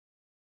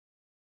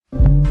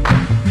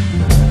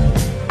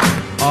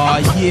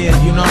Yeah,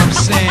 you know what I'm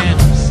saying?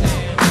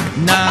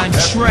 9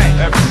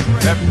 track,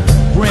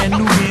 brand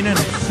Nubian in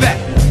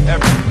effect.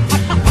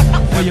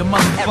 For your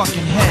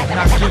motherfucking head,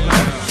 not giving a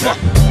fuck.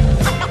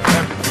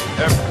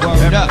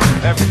 Word up.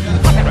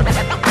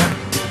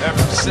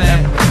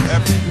 Saying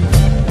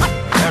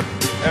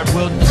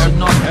wilderness of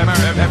North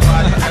America.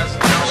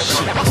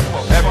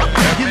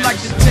 You like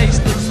the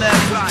taste of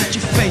leather, get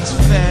your face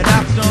fed.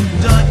 After I'm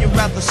done, you'd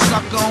rather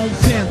suck on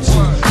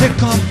pencil. Here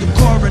comes the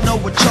coroner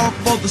with chalk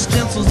for the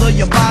stencils of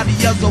your body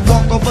as I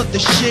walk over the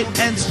shit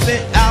and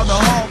spit out a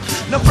hawk.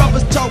 The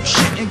brothers talk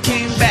shit and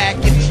came back,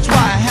 and that's why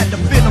I had to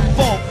fit him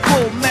for a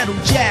full metal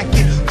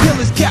jacket. Peel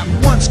his cap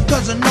once,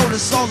 cause I know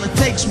that's all it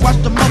takes. Watch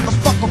the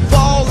motherfucker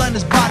fall and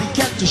his body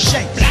catch a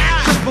shake.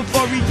 Just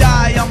before he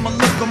die, I'ma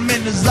look him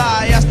in his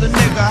eye. Ask the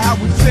nigga how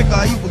we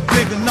figure he was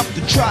big enough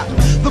to try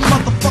the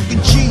motherfucking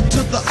G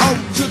to the O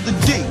to the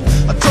D.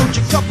 I told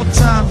you a couple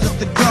times that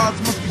the gods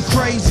must be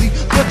crazy,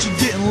 but you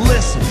didn't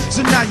listen.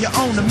 So now you're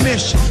on a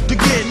mission to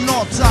get an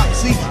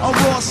autopsy. I'm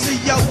raw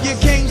CO, you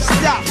can't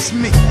stop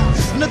me.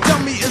 Now tell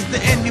me, is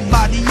there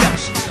anybody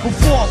else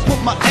before I put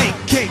my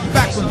AK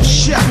back on the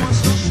shelf?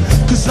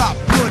 Cause I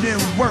put in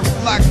work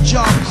like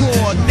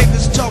Core.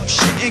 Niggas talk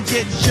shit and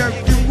get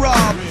jerked and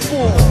robbed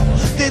for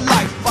their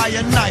life by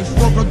a knife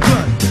or a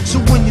gun. So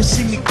when you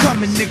see me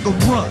coming, nigga,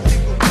 run.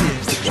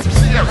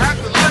 See, I have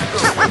to let go.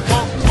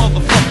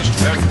 Motherfuckers.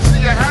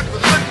 See, I have to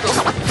let go.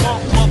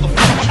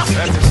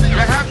 Motherfuckers. See,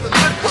 I have to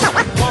let go.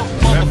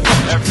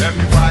 Motherfuckers.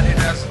 Everybody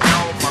that's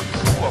known my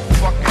crew are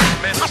fucking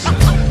menaces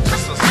to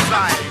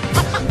society.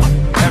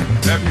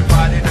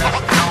 Everybody that's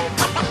known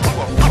my crew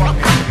are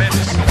fucking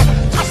menaces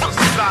to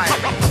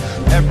society.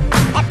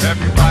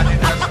 Everybody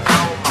that's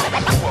known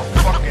my crew are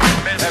fucking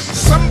menaces.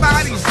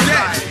 Somebody's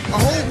dead. A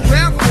whole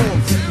crowd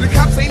forms. The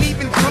cops ain't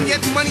even come yet.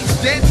 Money's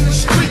dead in the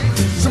street.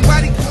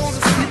 Somebody call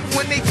the people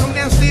when they come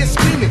downstairs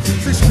screaming.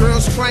 6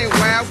 girls crying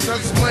wild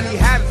cause money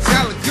had a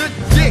child a good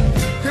dick.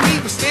 Couldn't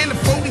even stand the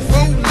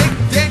 44 lick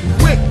dead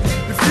quick.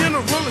 The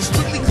funeral is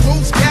strictly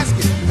closed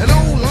casket. An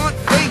old aunt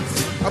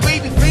faints, a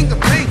baby finger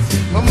paints.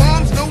 My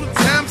mom's know the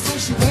time, so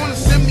she wanna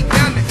send me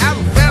down to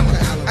Alabama.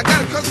 I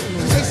got a cousin,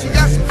 she say she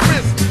got some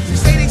friends. She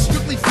say they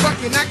strictly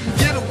fucking, I can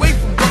get away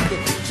from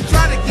bumping. She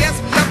try to gas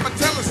me up, I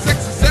tell her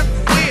sex is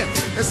everywhere.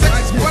 And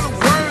sex is what a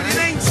word, it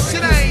ain't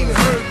shit I ain't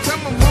heard.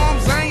 Tell my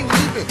moms I ain't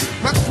leaving,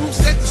 my crew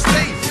set the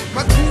stage.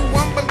 My crew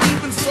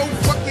unbelieving, so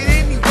fuck it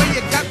anyway. I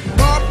got the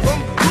mob from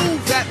the crew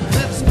that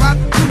lives by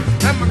the crew.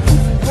 And my crew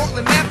from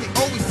Portland, now they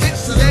always say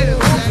it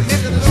all. And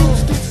if the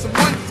Jews do,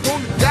 someone's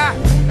gonna die.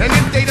 And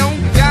if they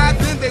don't die,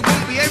 then they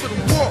won't be able to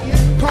walk.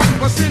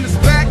 Pump us in his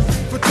back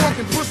for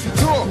talking pussy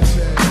talk.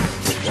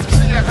 See,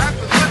 I have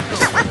to let go.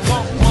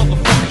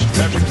 Motherfuckers.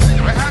 See,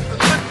 I have to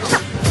let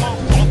go.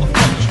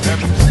 Motherfuckers.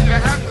 See,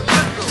 I have to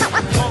let go.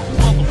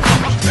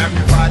 Motherfuckers.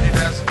 Everybody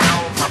that's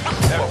known my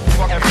crew are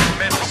fucking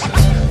menaces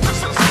to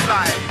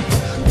society.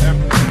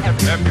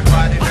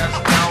 Everybody that's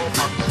known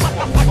my crew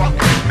are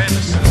fucking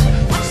menaces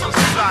to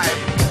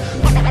society.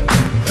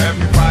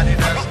 Everybody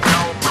that's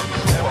known my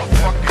crew are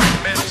fucking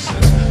menaces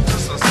to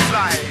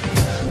society.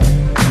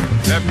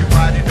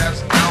 Everybody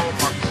that's known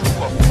my crew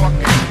are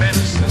fucking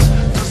menaces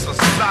to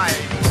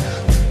society.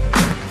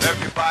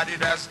 Everybody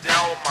that's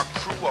down, my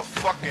crew are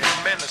fucking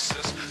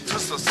menaces to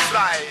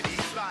society.